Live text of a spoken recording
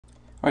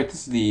All right,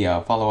 this is the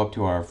follow-up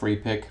to our free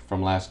pick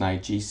from last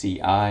night,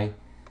 GCI.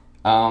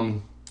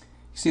 You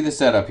see the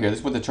setup here. This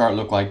is what the chart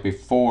looked like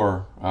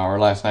before or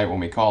last night when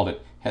we called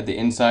it. Had the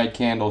inside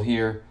candle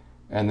here,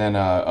 and then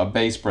a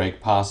base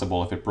break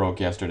possible if it broke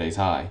yesterday's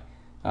high.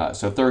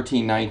 So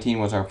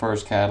 13.19 was our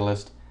first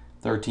catalyst.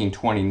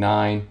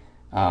 13.29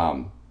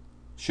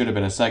 should have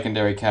been a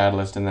secondary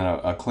catalyst, and then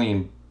a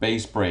clean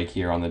base break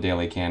here on the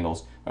daily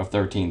candles of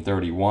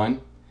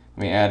 13.31. Let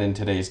me add in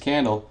today's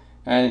candle.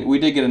 And we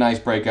did get a nice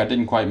breakout.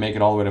 Didn't quite make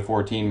it all the way to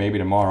 14, maybe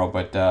tomorrow,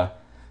 but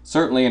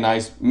certainly a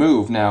nice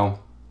move. Now,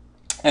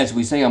 as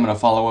we say, I'm going to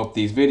follow up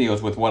these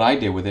videos with what I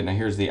did with it. Now,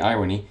 here's the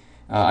irony.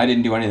 I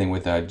didn't do anything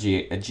with a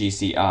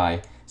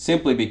GCI,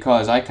 simply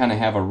because I kind of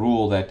have a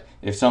rule that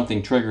if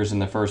something triggers in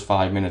the first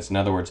 5 minutes, in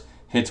other words,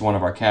 hits one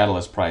of our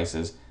catalyst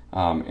prices,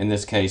 in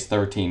this case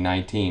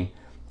 13.19,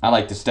 I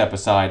like to step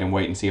aside and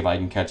wait and see if I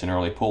can catch an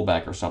early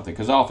pullback or something,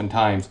 because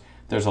oftentimes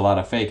there's a lot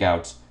of fake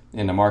outs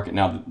in the market.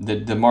 Now,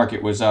 the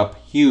market was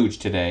up huge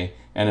today,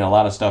 and a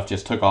lot of stuff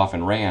just took off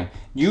and ran.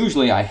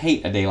 Usually I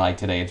hate a day like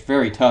today. It's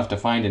very tough to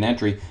find an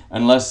entry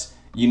unless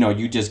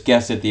you just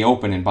guess at the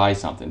open and buy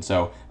something.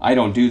 So I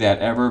don't do that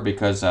ever,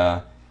 because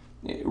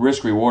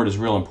risk reward is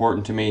real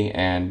important to me,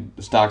 and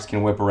stocks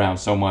can whip around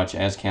so much,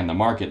 as can the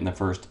market, in the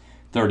first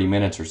 30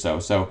 minutes or so.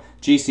 So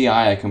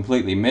GCI I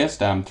completely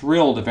missed. I'm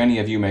thrilled if any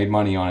of you made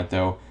money on it,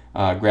 though,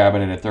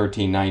 grabbing it at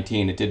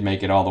 13.19. It did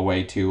make it all the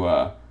way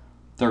to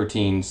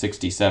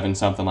 13.67,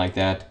 something like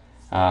that.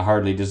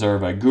 Hardly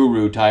deserve a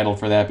guru title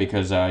for that,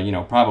 because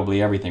probably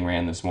everything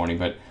ran this morning.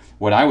 But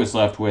what I was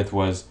left with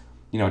was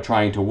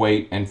trying to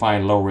wait and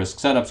find low risk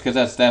setups,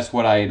 because that's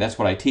what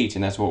I teach,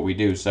 and that's what we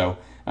do. So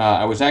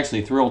I was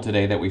actually thrilled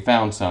today that we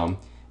found some,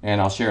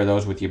 and I'll share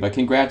those with you. But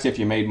congrats if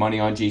you made money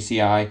on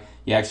GCI.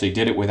 You actually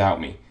did it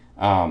without me.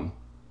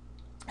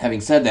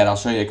 Having said that, I'll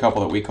show you a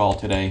couple that we called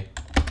today.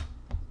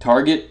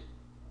 Target,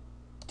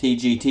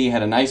 TGT,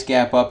 had a nice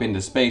gap up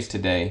into space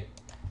today.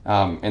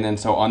 And then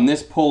so on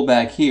this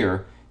pullback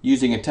here,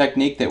 using a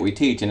technique that we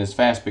teach and is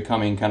fast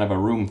becoming kind of a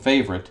room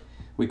favorite,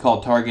 we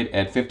call target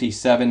at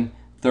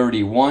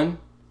 57.31,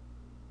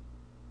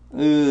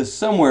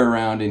 somewhere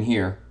around in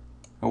here,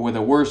 with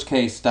a worst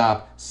case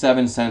stop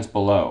 7 cents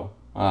below.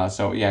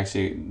 So yeah,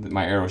 actually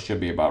my arrow should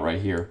be about right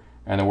here,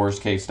 and the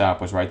worst case stop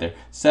was right there.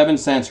 7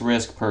 cents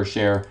risk per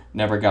share,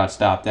 never got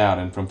stopped out,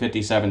 and from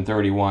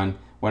 57.31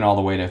 went all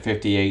the way to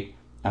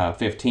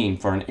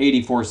 58.15 for an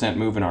 84-cent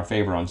move in our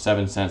favor on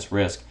 7 cents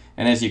risk.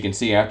 And as you can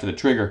see, after the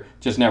trigger,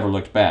 just never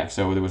looked back.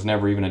 So there was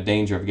never even a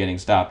danger of getting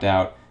stopped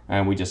out,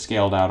 and we just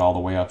scaled out all the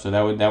way up. So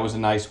that was a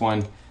nice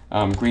one.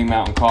 Green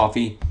Mountain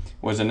Coffee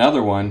was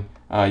another one,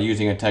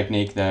 using a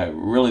technique,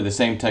 really the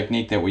same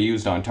technique that we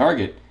used on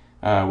target.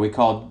 We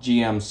called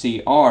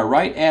GMCR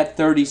right at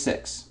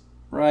 36.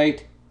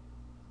 Right?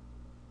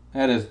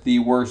 That is the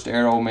worst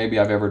arrow maybe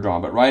I've ever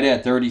drawn, but right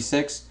at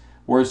 36,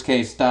 worst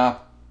case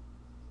stop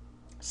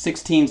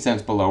 16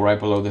 cents below, right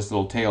below this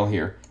little tail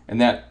here, and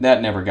that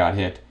never got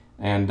hit.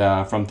 And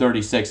from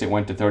 36 it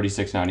went to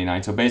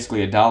 36.99. So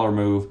basically a dollar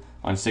move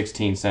on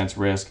 16 cents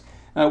risk.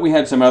 We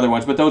had some other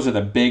ones, but those are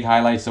the big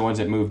highlights, the ones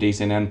that moved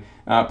decent, and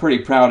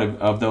pretty proud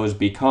of those,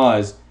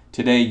 because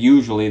today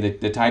usually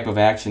the type of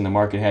action the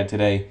market had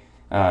today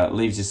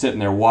leaves you sitting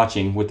there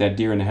watching with that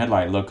deer in the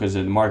headlight look, because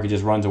the market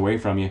just runs away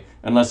from you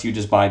unless you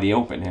just buy the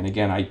open. And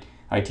again,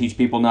 I teach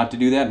people not to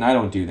do that, and I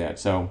don't do that.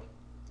 So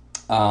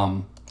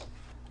I'm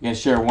going to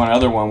share one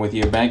other one with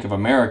you. Bank of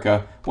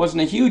America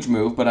wasn't a huge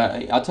move, but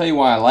I'll tell you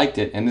why I liked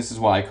it, and this is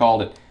why I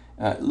called it.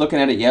 Looking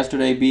at it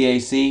yesterday,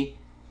 BAC,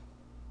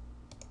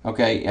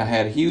 okay, I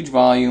had huge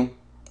volume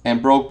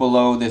and broke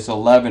below this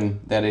 11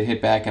 that it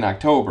hit back in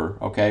October.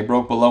 Okay,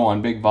 broke below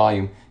on big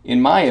volume.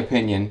 In my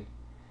opinion,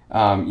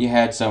 you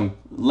had some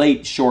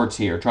late shorts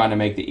here trying to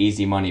make the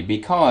easy money,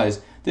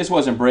 because this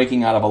wasn't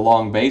breaking out of a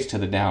long base to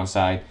the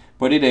downside,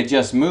 but it had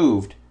just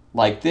moved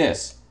like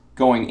this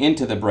going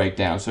into the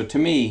breakdown. So to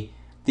me,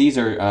 these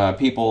are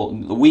people,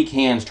 weak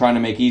hands trying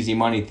to make easy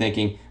money,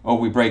 thinking, oh,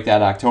 we break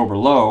that October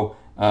low,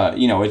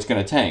 it's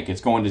going to tank,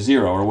 it's going to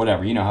zero or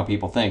whatever. You know how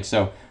people think.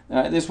 So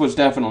this was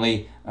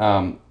definitely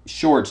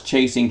shorts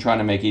chasing, trying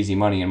to make easy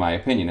money, in my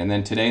opinion. And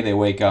then today they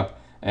wake up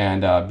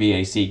and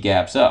BAC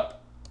gaps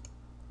up.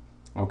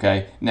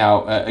 Okay,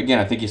 now again,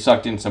 I think you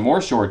sucked in some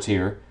more shorts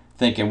here,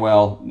 thinking,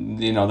 well,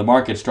 the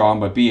market's strong,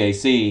 but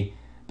BAC,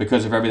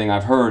 because of everything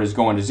I've heard, is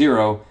going to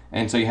zero,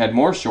 and so you had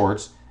more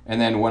shorts.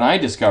 And then when I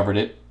discovered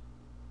it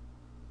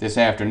this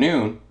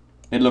afternoon,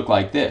 it looked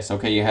like this.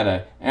 Okay, you had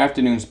an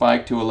afternoon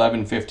spike to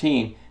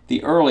 11.15.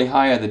 The early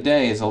high of the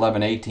day is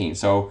 11.18.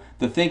 So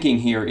the thinking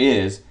here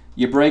is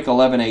you break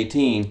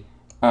 11.18.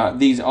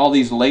 All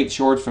these late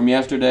shorts from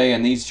yesterday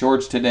and these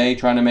shorts today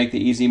trying to make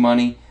the easy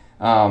money,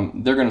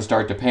 they're going to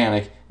start to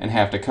panic and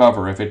have to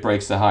cover if it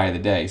breaks the high of the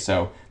day.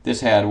 So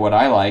this had what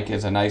I like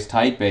is a nice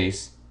tight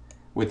base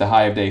with the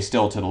high of day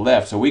still to the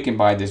left. So we can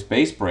buy this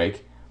base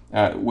break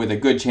with a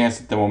good chance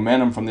that the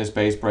momentum from this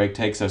base break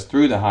takes us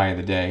through the high of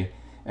the day.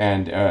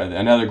 And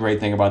another great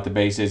thing about the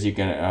base is you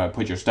can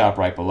put your stop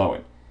right below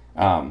it.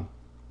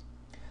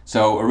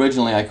 So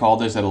originally I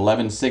called this at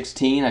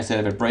 11.16. I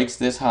said if it breaks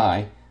this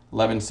high,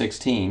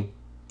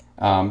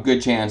 11.16,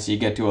 good chance you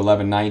get to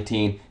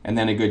 11.19, and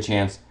then a good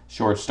chance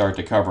shorts start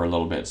to cover a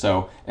little bit.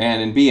 So,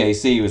 and in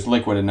BAC it was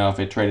liquid enough.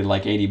 It traded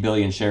like 80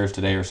 billion shares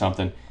today or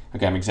something.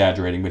 Okay, I'm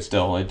exaggerating, but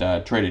still,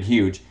 it traded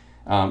huge.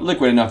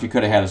 Liquid enough you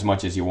could have had as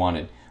much as you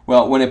wanted.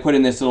 Well, when it put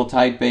in this little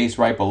tight base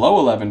right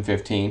below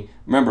 11.15,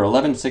 remember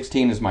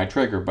 11.16 is my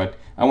trigger, but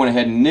I went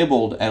ahead and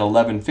nibbled at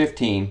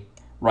 11.15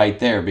 right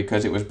there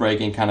because it was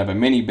breaking kind of a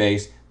mini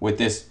base with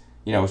this,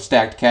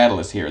 stacked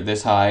catalyst here,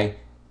 this high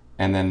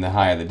and then the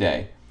high of the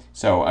day.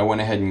 So I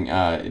went ahead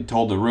and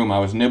told the room I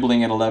was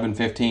nibbling at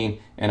 11.15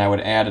 and I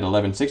would add at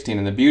 11.16.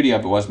 And the beauty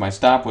of it was my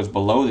stop was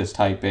below this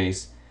tight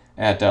base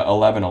at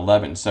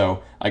 11.11.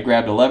 So I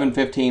grabbed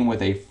 11.15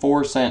 with a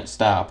 4-cent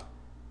stop.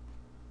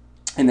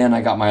 And then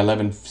I got my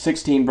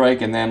 11.16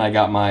 break, and then I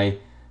got my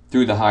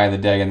through the high of the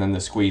day, and then the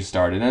squeeze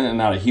started. And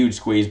not a huge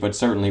squeeze, but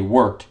certainly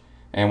worked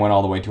and went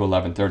all the way to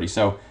 11.30.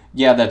 So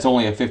yeah, that's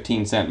only a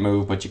 15-cent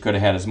move, but you could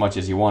have had as much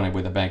as you wanted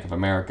with the Bank of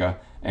America.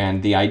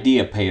 And the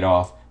idea paid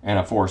off and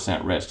a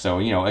 4-cent risk. So,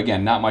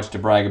 again, not much to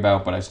brag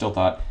about, but I still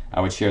thought I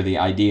would share the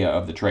idea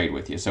of the trade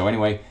with you. So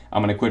anyway,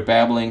 I'm going to quit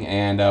babbling,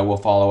 and we'll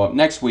follow up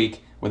next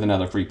week with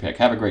another free pick.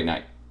 Have a great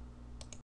night.